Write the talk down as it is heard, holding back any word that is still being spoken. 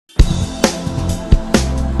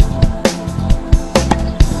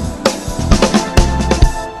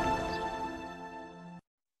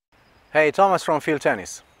Hey, Thomas from Field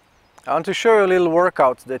Tennis. I want to show you a little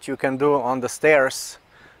workout that you can do on the stairs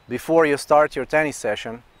before you start your tennis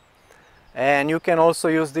session. And you can also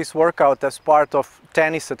use this workout as part of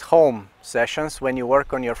tennis at home sessions when you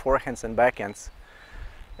work on your forehands and backhands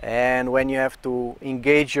and when you have to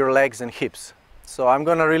engage your legs and hips. So I'm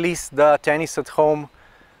going to release the tennis at home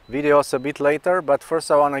videos a bit later, but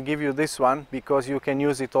first I want to give you this one because you can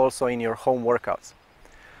use it also in your home workouts.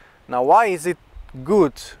 Now, why is it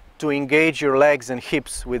good to engage your legs and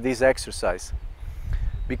hips with this exercise?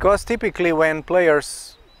 Because typically when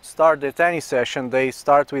players start the tennis session, they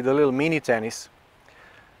start with a little mini tennis,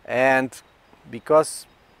 and because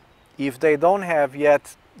if they don't have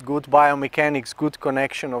yet good biomechanics, good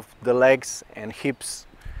connection of the legs and hips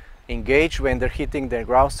engaged when they're hitting their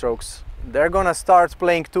ground strokes, they're gonna start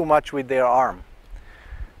playing too much with their arm.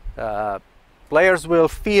 Players will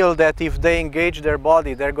feel that if they engage their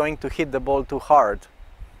body, they're going to hit the ball too hard.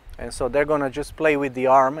 And so they're going to just play with the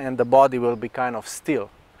arm and the body will be kind of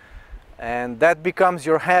still. And that becomes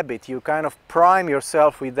your habit. You kind of prime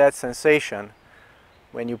yourself with that sensation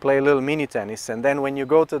when you play a little mini tennis. And then when you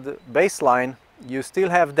go to the baseline, you still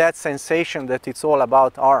have that sensation that it's all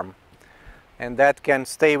about arm. And that can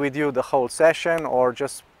stay with you the whole session or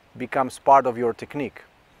just becomes part of your technique.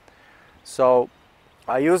 So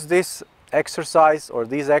I use this exercise or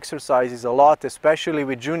these exercises a lot, especially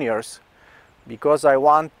with juniors, because I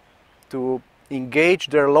want to engage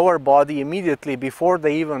their lower body immediately before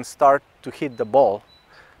they even start to hit the ball.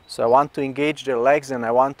 So I want to engage their legs and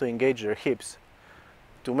I want to engage their hips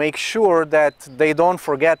to make sure that they don't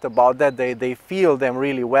forget about that, they feel them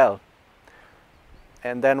really well.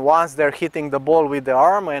 And then once they're hitting the ball with the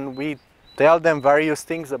arm and we tell them various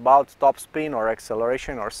things about topspin or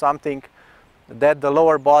acceleration or something, that the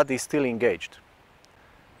lower body is still engaged.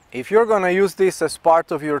 If you're going to use this as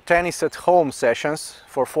part of your tennis at home sessions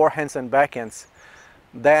for forehands and backhands,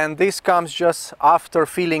 then this comes just after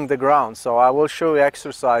feeling the ground. So I will show you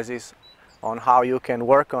exercises on how you can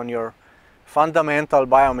work on your fundamental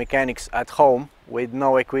biomechanics at home with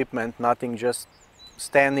no equipment, nothing, just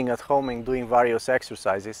standing at home and doing various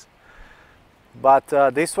exercises. But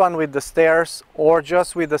this one with the stairs or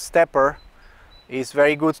just with the stepper is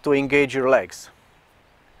very good to engage your legs.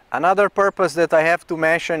 Another purpose that I have to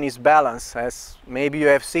mention is balance. As maybe you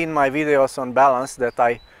have seen my videos on balance, that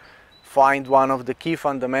I find one of the key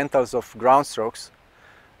fundamentals of ground strokes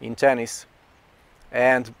in tennis.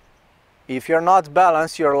 And if you're not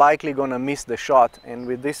balanced, you're likely going to miss the shot. And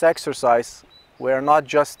with this exercise, we're not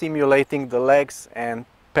just stimulating the legs and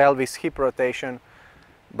pelvis hip rotation,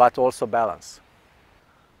 but also balance.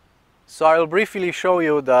 So I'll briefly show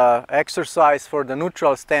you the exercise for the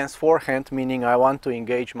neutral stance forehand, meaning I want to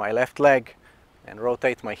engage my left leg and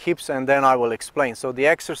rotate my hips, and then I will explain. So the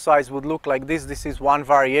exercise would look like this. This is one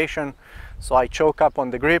variation. So I choke up on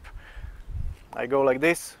the grip. I go like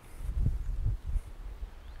this.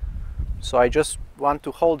 So I just want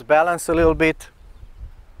to hold balance a little bit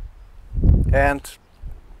and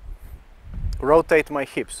rotate my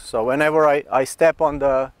hips. So whenever I step on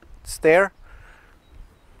the stair,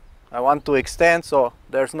 I want to extend, so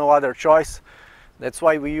there's no other choice. That's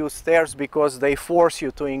why we use stairs, because they force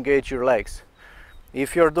you to engage your legs.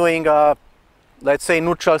 If you're doing a, let's say,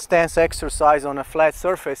 neutral stance exercise on a flat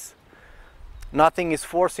surface, nothing is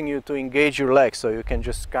forcing you to engage your legs, so you can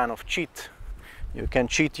just kind of cheat. You can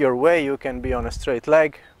cheat your way, you can be on a straight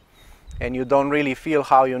leg, and you don't really feel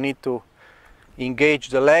how you need to engage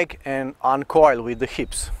the leg and uncoil with the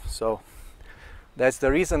hips. So that's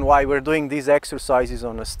the reason why we're doing these exercises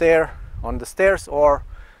on the stairs or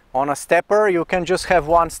on a stepper. You can just have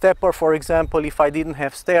one stepper. For example, if I didn't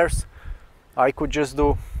have stairs, I could just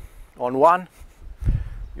do on one.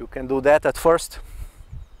 You can do that at first.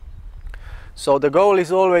 So the goal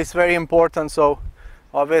is always very important. So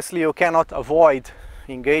obviously you cannot avoid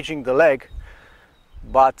engaging the leg,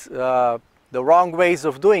 but the wrong ways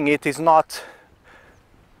of doing it is not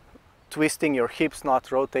twisting your hips,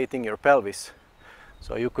 not rotating your pelvis.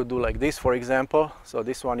 So you could do like this, for example. So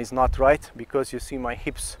this one is not right because you see my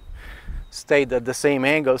hips stayed at the same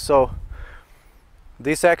angle. So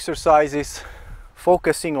this exercise is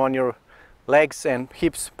focusing on your legs and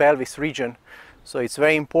hips, pelvis region. So it's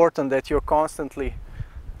very important that you're constantly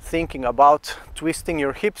thinking about twisting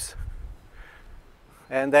your hips.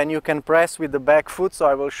 And then you can press with the back foot. So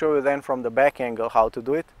I will show you then from the back angle how to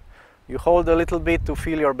do it. You hold a little bit to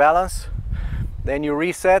feel your balance. Then you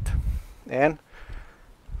reset and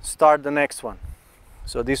start the next one.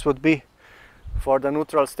 So this would be for the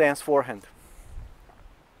neutral stance forehand.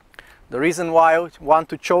 The reason why I want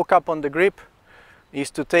to choke up on the grip is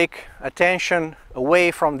to take attention away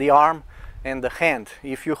from the arm and the hand.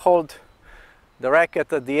 If you hold the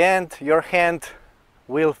racket at the end, your hand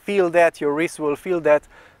will feel that, your wrist will feel that,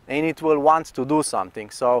 and it will want to do something.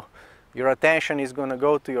 So your attention is going to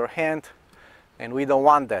go to your hand, and we don't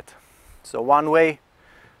want that. So one way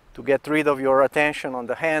to get rid of your attention on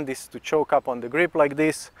the hand is to choke up on the grip like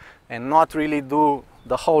this and not really do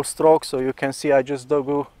the whole stroke. So you can see I just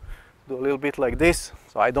do a little bit like this,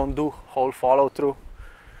 so I don't do whole follow through.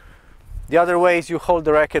 The other way is you hold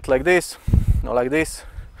the racket like this, or like this.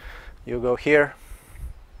 You go here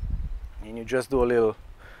and you just do a little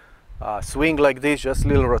swing like this, just a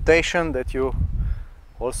little rotation that you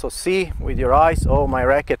also see with your eyes. Oh, my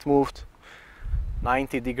racket moved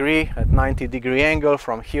 90 degree, at 90 degree angle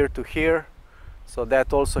from here to here. So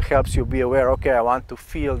that also helps you be aware, okay, I want to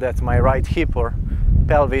feel that my right hip or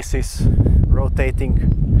pelvis is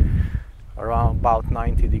rotating around about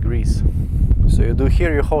 90 degrees. So you do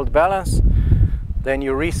here, you hold balance, then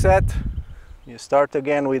you reset, you start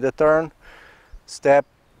again with a turn, step,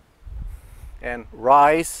 and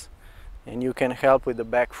rise, and you can help with the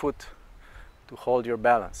back foot to hold your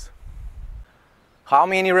balance. How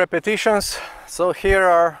many repetitions? So here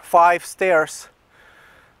are 5 stairs,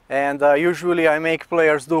 and usually I make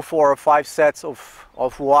players do 4 or 5 sets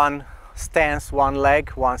of one stance, one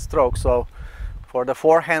leg, one stroke. So for the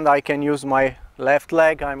forehand I can use my left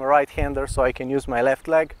leg. I'm a right-hander, so I can use my left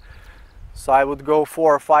leg. So I would go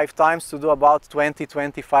 4 or 5 times to do about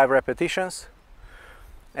 20-25 repetitions.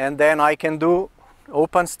 And then I can do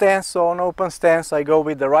open stance. So on open stance I go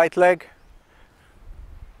with the right leg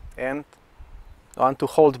and want to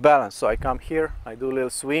hold balance. So I come here, I do a little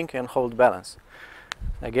swing and hold balance.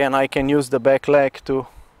 Again, I can use the back leg to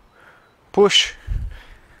push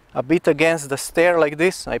a bit against the stair like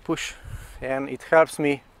this. I push and it helps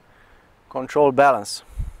me control balance.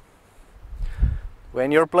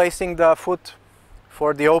 When you're placing the foot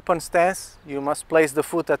for the open stance, you must place the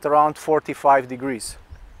foot at around 45 degrees.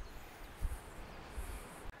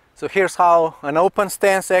 So here's how an open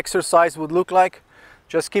stance exercise would look like.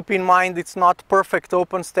 Just keep in mind it's not perfect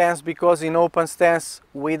open stance, because in open stance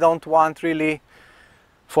we don't want really,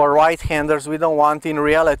 for right-handers, we don't want in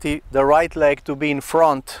reality the right leg to be in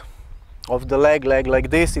front of the leg like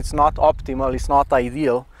this. It's not optimal, it's not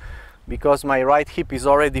ideal, because my right hip is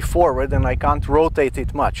already forward and I can't rotate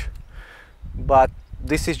it much. But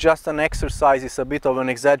this is just an exercise, it's a bit of an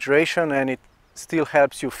exaggeration, and it still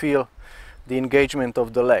helps you feel the engagement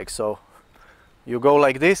of the leg. So you go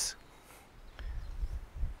like this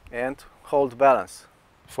and hold balance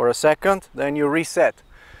for a second, then you reset,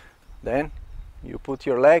 then you put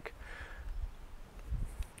your leg,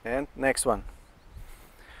 and next one.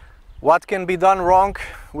 What can be done wrong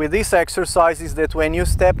with this exercise is that when you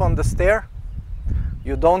step on the stair,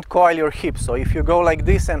 you don't coil your hips. So if you go like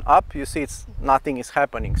this and up, you see nothing is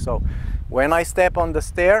happening. So when I step on the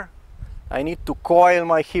stair, I need to coil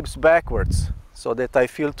my hips backwards so that I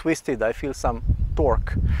feel twisted, I feel some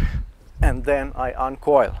torque, and then I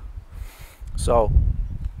uncoil. So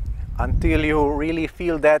until you really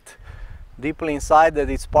feel that deeply inside that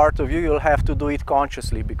it's part of you, you'll have to do it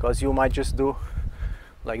consciously, because you might just do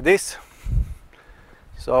like this.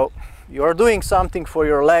 So you're doing something for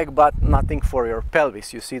your leg but nothing for your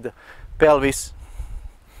pelvis. You see the pelvis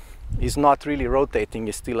is not really rotating,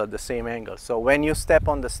 it's still at the same angle. So when you step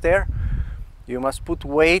on the stair, you must put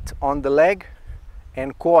weight on the leg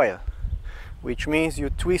and coil, which means you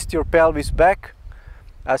twist your pelvis back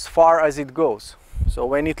as far as it goes. So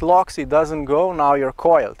when it locks, it doesn't go, now you're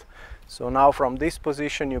coiled. So now from this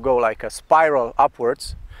position you go like a spiral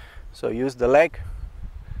upwards. So use the leg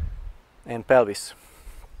and pelvis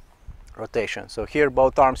rotation. So here,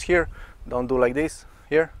 both arms here, don't do like this,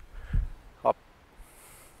 here, up,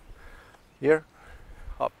 here,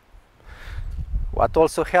 up. What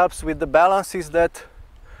also helps with the balance is that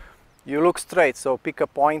you look straight. So pick a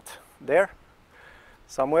point there,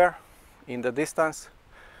 somewhere in the distance,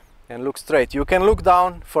 and look straight. You can look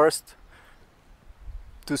down first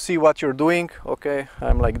to see what you're doing. Okay,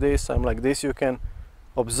 I'm like this, I'm like this. You can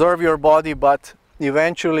observe your body, but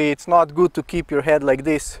eventually it's not good to keep your head like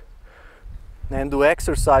this and do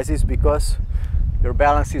exercises, because your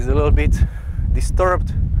balance is a little bit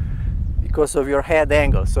disturbed because of your head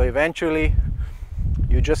angle. So eventually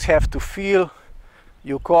you just have to feel,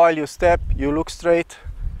 you coil, you step, you look straight,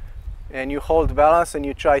 and you hold balance, and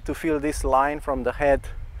you try to feel this line from the head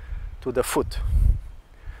to the foot.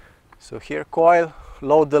 So here, coil,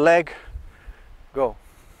 load the leg, go.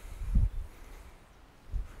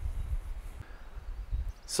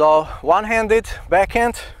 So one-handed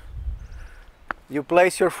backhand, you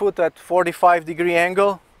place your foot at 45 degree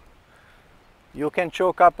angle, You can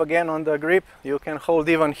choke up again on the grip. You can hold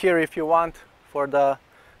even here if you want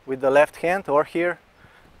with the left hand, or here,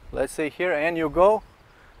 let's say here, and you go.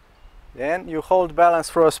 Then you hold balance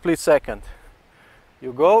for a split second.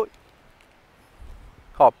 You go,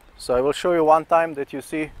 hop. So I will show you one time that you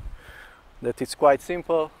see that it's quite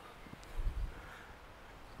simple,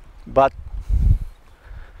 but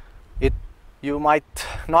you might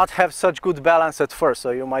not have such good balance at first.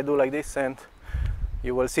 So you might do like this and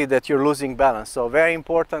you will see that you're losing balance. So very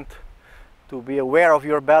important to be aware of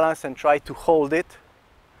your balance and try to hold it.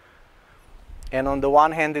 And on the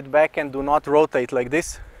one-handed backhand, do not rotate like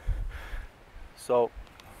this. So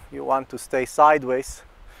you want to stay sideways,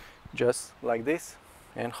 just like this,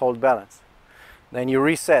 and hold balance. Then you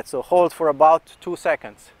reset. So hold for about 2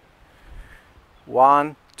 seconds.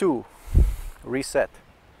 1, 2, reset.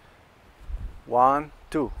 1,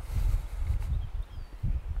 2.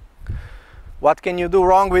 What can you do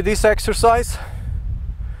wrong with this exercise?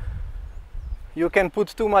 You can put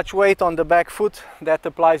too much weight on the back foot. That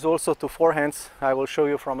applies also to forehands. I will show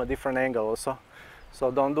you from a different angle also.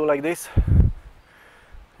 So don't do like this.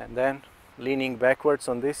 And then leaning backwards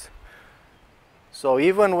on this. So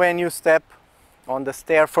even when you step on the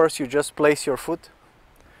stair, first you just place your foot.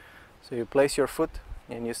 So you place your foot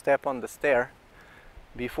and you step on the stair.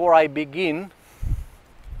 Before I begin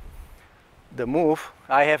the move,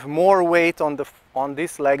 I have more weight on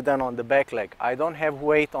this leg than on the back leg. I don't have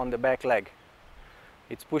weight on the back leg.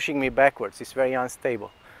 It's pushing me backwards. It's very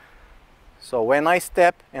unstable. So when I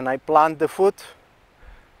step and I plant the foot,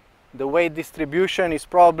 the weight distribution is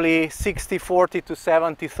probably 60-40 to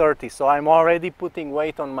 70-30. So I'm already putting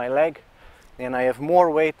weight on my leg, and I have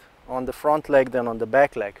more weight on the front leg than on the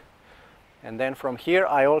back leg. And then from here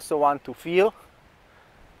I also want to feel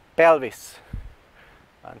pelvis,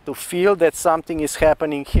 and to feel that something is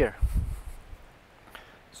happening here.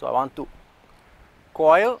 So I want to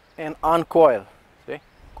coil and uncoil. See?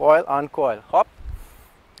 Coil, uncoil, hop,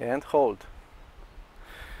 and hold.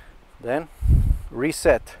 Then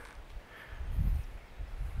reset.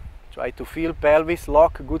 Try to feel pelvis,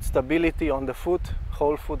 lock, good stability on the foot,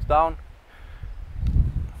 whole foot down,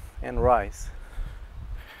 and rise.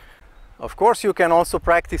 Of course, you can also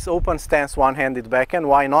practice open stance one-handed backhand.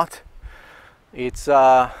 Why not? It's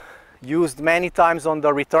used many times on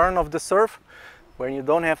the return of the serve, when you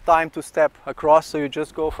don't have time to step across, so you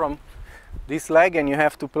just go from this leg and you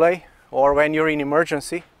have to play, or when you're in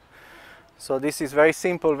emergency. So this is very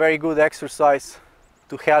simple, very good exercise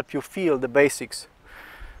to help you feel the basics.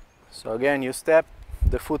 So again, you step,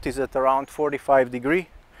 the foot is at around 45-degree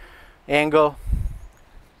angle,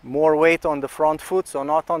 more weight on the front foot, so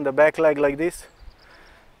not on the back leg like this,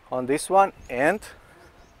 on this one, and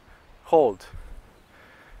hold.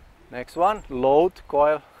 Next one, load,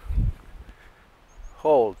 coil,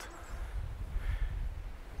 hold,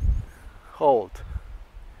 hold.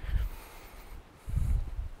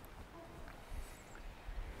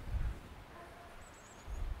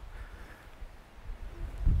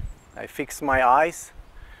 I fix my eyes.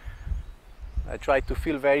 I try to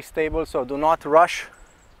feel very stable, so do not rush.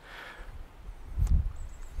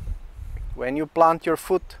 When you plant your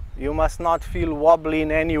foot, you must not feel wobbly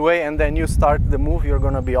in any way, and then you start the move, you're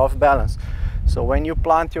going to be off balance. So when you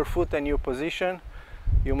plant your foot and you position,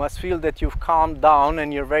 you must feel that you've calmed down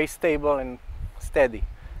and you're very stable and steady.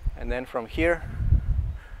 And then from here,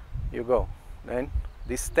 you go. Then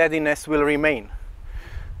this steadiness will remain.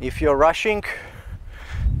 If you're rushing,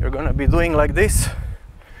 you're going to be doing like this,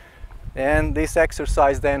 and this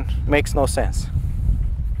exercise then makes no sense.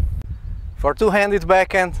 For two-handed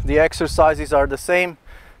backhand, the exercises are the same.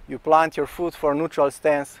 You plant your foot for neutral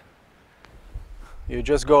stance. You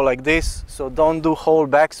just go like this. So don't do whole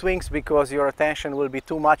back swings, because your attention will be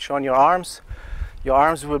too much on your arms. Your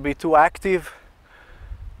arms will be too active,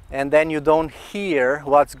 and then you don't hear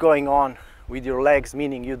what's going on with your legs,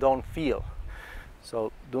 meaning you don't feel.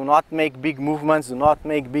 So do not make big movements, do not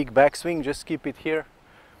make big backswing, just keep it here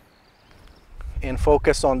and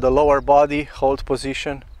focus on the lower body, hold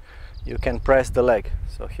position. You can press the leg.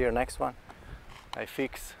 So here, next one, I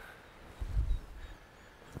fix.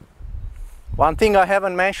 One thing I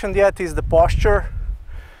haven't mentioned yet is the posture.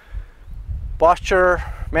 Posture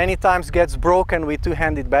many times gets broken with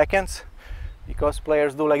two-handed backhands, because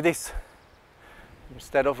players do like this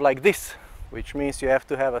instead of like this, which means you have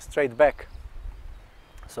to have a straight back,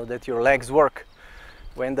 so that your legs work.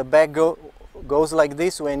 When the back goes like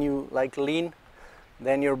this, when you like lean,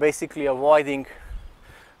 then you're basically avoiding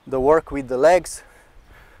the work with the legs.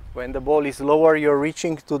 When the ball is lower, you're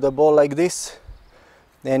reaching to the ball like this,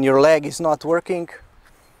 then your leg is not working,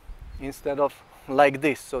 instead of like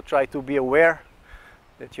this. So try to be aware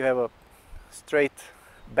that you have a straight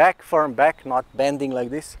back, firm back, not bending like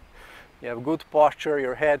this. You have good posture,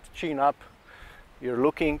 your head, chin up, you're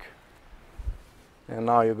looking, and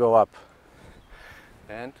now you go up.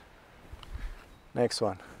 And next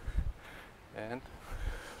one. And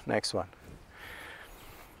next one.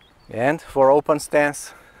 And for open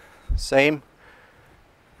stance, same.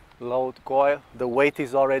 Load coil. The weight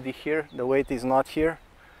is already here. The weight is not here.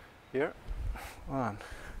 Here. 1,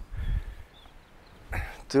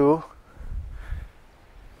 2,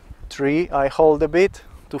 3. I hold a bit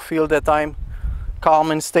to feel that I'm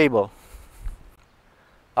calm and stable.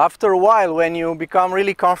 After a while, when you become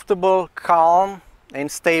really comfortable, calm and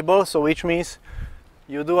stable, so which means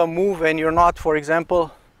you do a move and you're not, for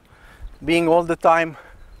example, being all the time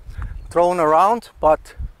thrown around,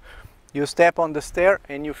 but you step on the stair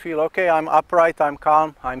and you feel, okay, I'm upright, I'm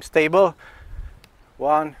calm, I'm stable.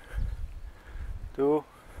 1, 2,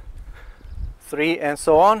 3, and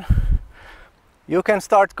so on. You can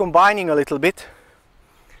start combining a little bit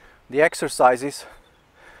the exercises.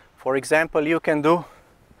 For example, you can do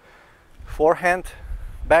forehand,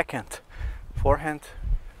 backhand, forehand,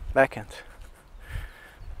 backhand.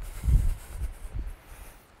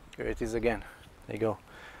 Here it is again. There you go.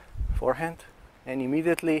 Forehand, and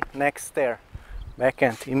immediately next stair.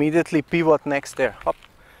 Backhand, immediately pivot next stair. Hop,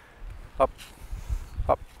 hop,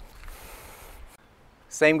 hop.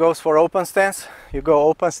 Same goes for open stance. You go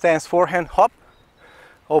open stance, forehand, hop.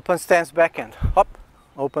 Open stance, backhand, hop.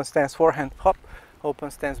 Open stance, forehand, hop.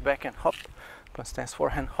 Open stance, backhand, hop. Open stance,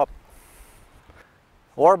 forehand, hop.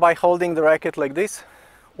 Or by holding the racket like this,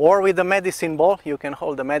 or with the medicine ball. You can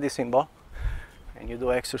hold the medicine ball and you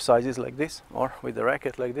do exercises like this, or with the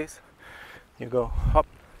racket like this. You go hop,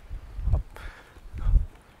 hop,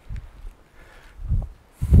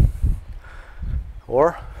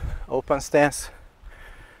 or open stance.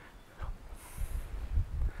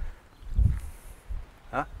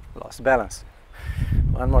 Lost balance.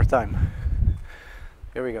 One more time.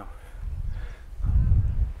 Here we go.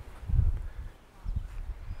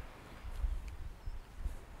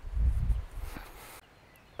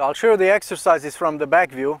 I'll show you the exercises from the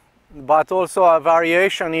back view, but also a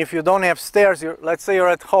variation if you don't have stairs. Let's say you're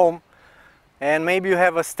at home and maybe you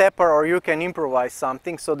have a stepper, or you can improvise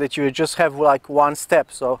something so that you just have like one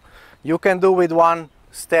step. So you can do with one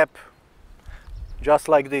step just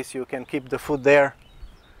like this. You can keep the foot there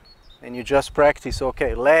and you just practice,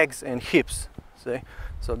 okay, legs and hips. See?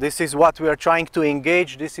 So this is what we are trying to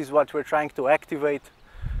engage, this is what we're trying to activate,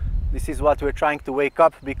 this is what we're trying to wake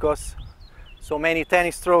up, because so many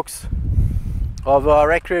tennis strokes of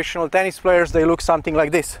recreational tennis players, they look something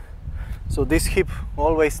like this. So this hip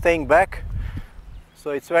always staying back. So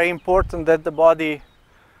it's very important that the body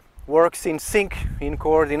works in sync, in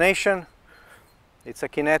coordination. It's a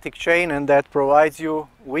kinetic chain, and that provides you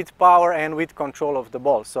with power and with control of the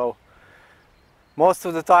ball. So most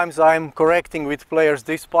of the times I'm correcting with players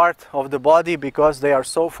this part of the body because they are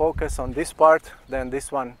so focused on this part, then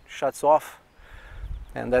this one shuts off.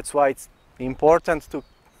 And that's why it's important to,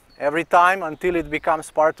 every time until it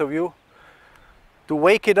becomes part of you, to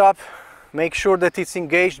wake it up, make sure that it's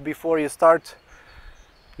engaged before you start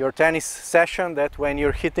your tennis session, that when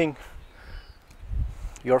you're hitting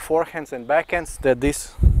your forehands and backhands, that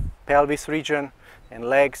this pelvis region and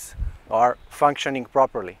legs are functioning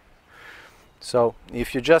properly. So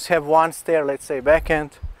if you just have one stair, let's say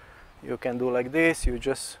backhand, you can do like this, you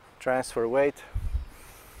just transfer weight.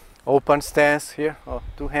 Open stance here, oh,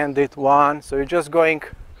 two-handed, 1, so you're just going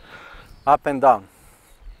up and down.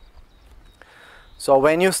 So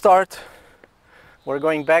when you start, we're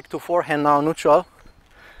going back to forehand now, neutral.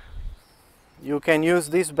 You can use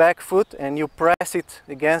this back foot and you press it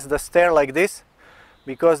against the stair like this,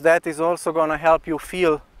 because that is also going to help you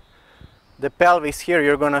feel the pelvis here.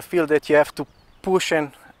 You're going to feel that you have to push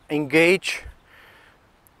and engage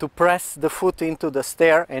to press the foot into the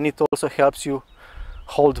stair, and it also helps you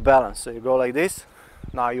hold balance. So you go like this,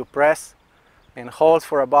 now you press and hold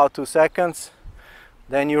for about 2 seconds,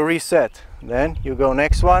 then you reset, then you go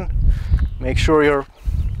next one, make sure you're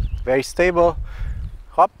very stable,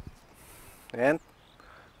 hop, and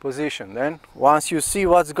position. Then once you see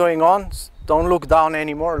what's going on, don't look down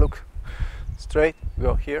anymore, look straight,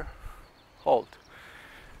 go here, hold,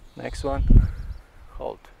 next one,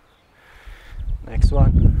 hold, next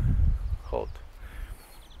one, hold.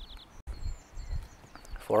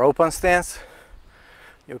 For open stance,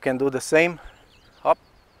 you can do the same, hop,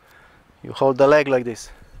 you hold the leg like this,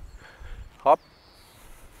 hop,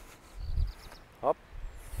 hop,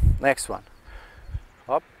 next one,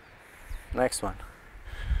 hop, next one,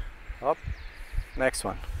 hop, next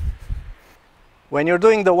one. When you're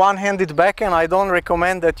doing the one-handed backhand, I don't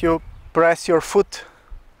recommend that you press your foot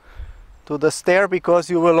to the stair because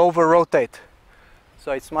you will over rotate.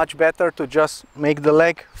 So it's much better to just make the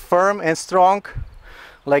leg firm and strong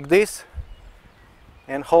like this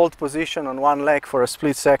and hold position on one leg for a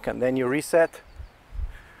split second. Then you reset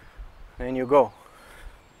and you go.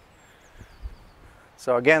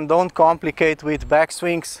 So again, don't complicate with back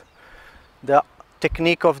swings. The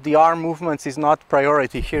technique of the arm movements is not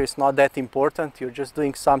priority here. It's not that important. You're just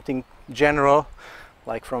doing something general,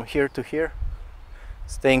 like from here to here,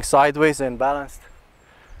 staying sideways and balanced,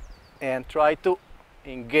 and try to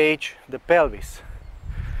engage the pelvis.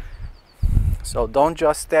 So don't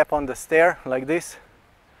just step on the stair like this,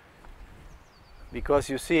 because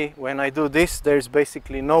you see when I do this there's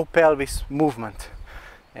basically no pelvis movement,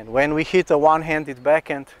 and when we hit a one-handed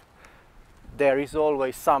backhand there is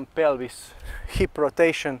always some pelvis hip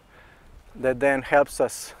rotation that then helps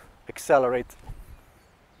us accelerate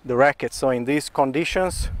the racket. So in these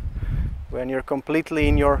conditions, when you're completely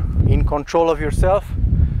in control of yourself,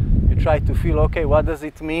 you try to feel, okay, what does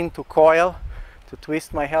it mean to coil, to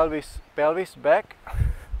twist my pelvis back,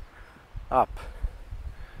 up,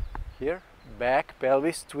 here, back,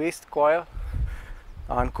 pelvis, twist, coil,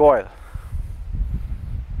 uncoil.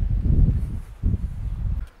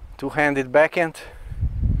 Two-handed backhand,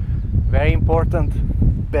 very important,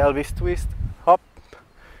 pelvis twist, hop.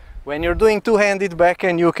 When you're doing two-handed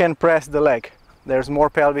backhand, you can press the leg. There's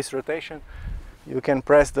more pelvis rotation. You can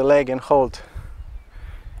press the leg and hold.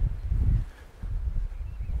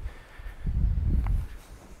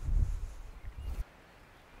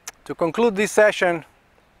 To conclude this session,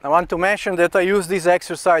 I want to mention that I use this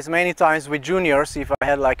exercise many times with juniors if I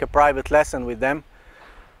had like a private lesson with them.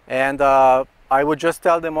 And I would just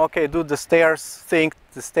tell them, okay, do the stairs thing,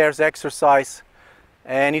 the stairs exercise,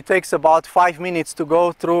 and it takes about 5 minutes to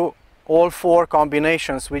go through all 4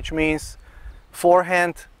 combinations, which means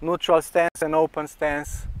forehand, neutral stance and open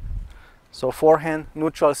stance. So forehand,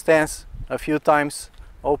 neutral stance a few times,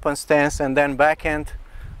 open stance, and then backhand,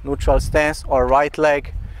 neutral stance, or right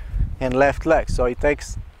leg and left leg. So it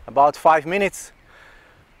takes about 5 minutes,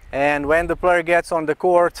 and when the player gets on the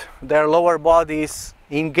court, their lower body is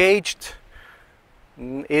engaged.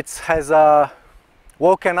 It has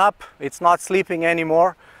woken up, it's not sleeping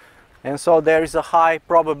anymore, and so there is a high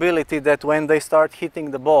probability that when they start hitting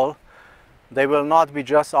the ball, they will not be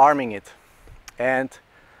just arming it. And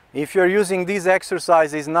if you're using these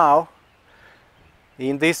exercises now,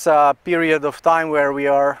 in this period of time where we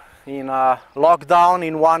are in lockdown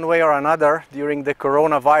in one way or another during the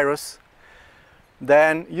coronavirus,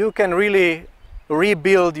 then you can really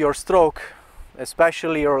rebuild your stroke,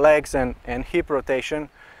 especially your legs and hip rotation.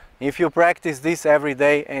 If you practice this every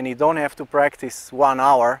day, and you don't have to practice 1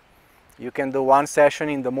 hour, you can do 1 session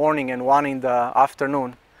in the morning and 1 in the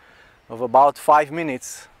afternoon of about 5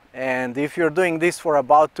 minutes. And if you're doing this for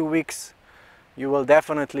about 2 weeks, you will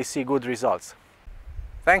definitely see good results.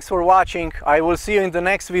 Thanks for watching. I will see you in the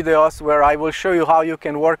next videos where I will show you how you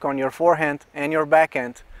can work on your forehand and your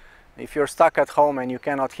backhand if you're stuck at home and you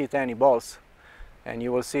cannot hit any balls. And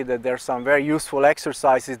you will see that there's some very useful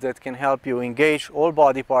exercises that can help you engage all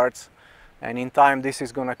body parts, and in time this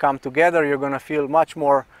is going to come together. You're going to feel much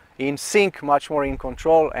more in sync, much more in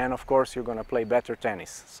control, and of course you're going to play better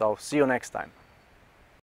tennis. So see you next time.